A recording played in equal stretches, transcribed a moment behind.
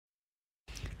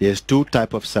There's two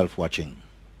types of self-watching,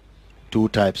 two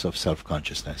types of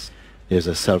self-consciousness. There's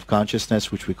a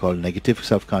self-consciousness which we call negative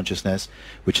self-consciousness,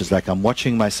 which is like I'm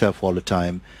watching myself all the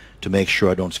time to make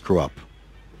sure I don't screw up.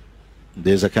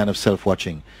 There's a kind of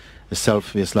self-watching. The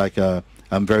self is like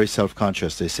I'm very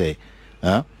self-conscious, they say.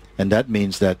 And that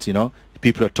means that, you know,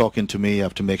 people are talking to me, I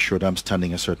have to make sure that I'm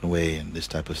standing a certain way and this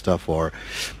type of stuff, or,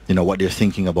 you know, what they're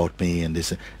thinking about me and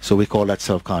this. So we call that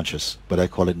self-conscious, but I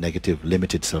call it negative,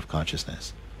 limited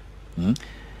self-consciousness.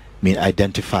 Mean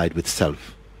identified with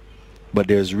self. But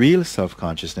there's real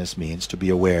self-consciousness, means to be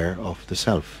aware of the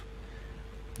self.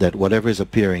 That whatever is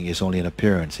appearing is only an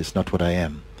appearance, it's not what I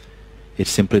am. It's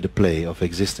simply the play of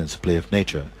existence, play of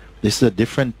nature. This is a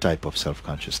different type of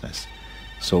self-consciousness.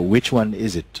 So which one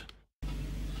is it?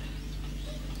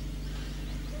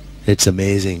 It's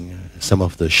amazing, some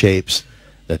of the shapes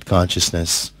that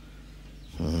consciousness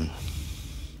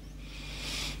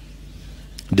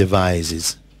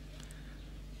devises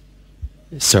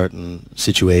certain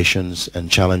situations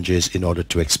and challenges in order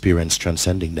to experience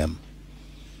transcending them.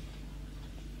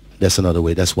 That's another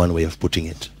way, that's one way of putting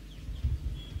it.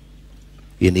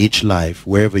 In each life,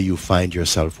 wherever you find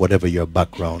yourself, whatever your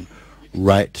background,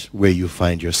 right where you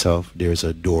find yourself, there is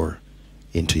a door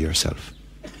into yourself.